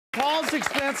Paul's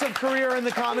expansive career in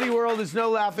the comedy world is no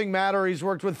laughing matter. He's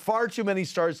worked with far too many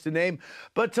stars to name.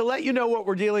 But to let you know what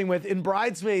we're dealing with, in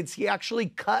Bridesmaids, he actually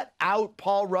cut out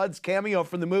Paul Rudd's cameo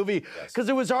from the movie because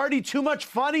it was already too much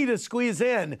funny to squeeze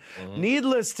in.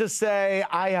 Needless to say,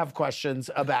 I have questions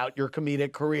about your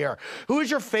comedic career. Who is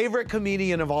your favorite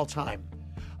comedian of all time?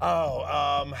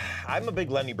 I'm a big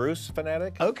Lenny Bruce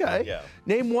fanatic. Okay. Yeah.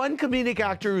 Name one comedic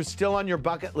actor who's still on your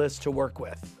bucket list to work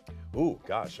with. Ooh,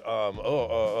 gosh.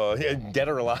 Dead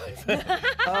or alive?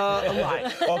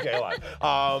 Alive. Okay, alive.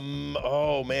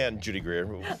 Oh man, Judy Greer.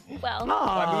 Well,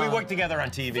 I mean, we worked together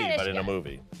on TV, but in yeah. a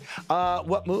movie.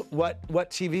 What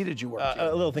TV did you work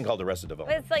A little thing called Arrested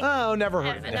Development. it's like Oh, never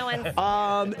heard of it. no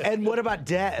one's. And what about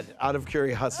Dead, out of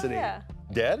curiosity? Yeah.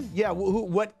 Dead? Yeah,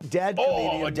 what dead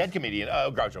comedian? Oh, a dead comedian.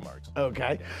 Groucho Marx.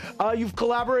 Okay. You've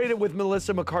collaborated with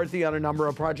Melissa McCarthy on a number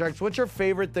of projects. What's your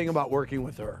favorite thing about working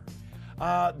with her?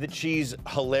 That she's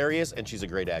hilarious and she's a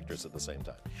great actress at the same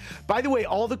time. By the way,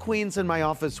 all the queens in my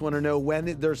office want to know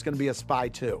when there's going to be a Spy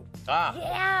 2.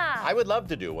 Yeah. I would love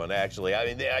to do one, actually. I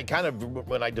mean, I kind of,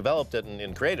 when I developed it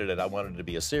and created it, I wanted it to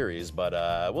be a series, but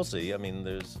we'll see. I mean,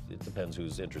 it depends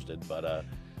who's interested, but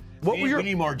we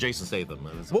need more Jason Statham.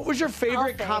 What was your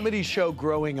favorite comedy show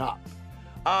growing up?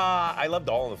 I loved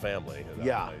All in the Family.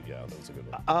 Yeah, that was a good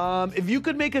one. If you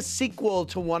could make a sequel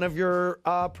to one of your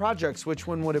projects, which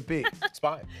one would it be?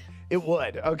 Spy. It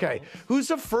would. Okay. Who's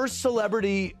the first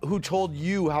celebrity who told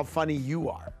you how funny you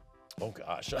are? Oh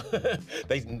gosh,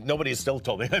 nobody has still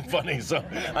told me I'm funny, so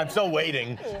I'm still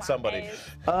waiting. Somebody.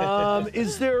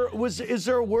 Is there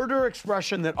a word or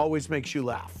expression that always makes you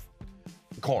laugh?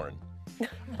 Corn.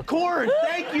 Corn.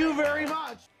 Thank you very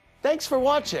much. Thanks for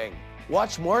watching.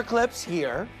 Watch more clips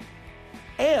here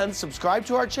and subscribe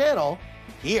to our channel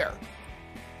here.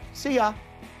 See ya.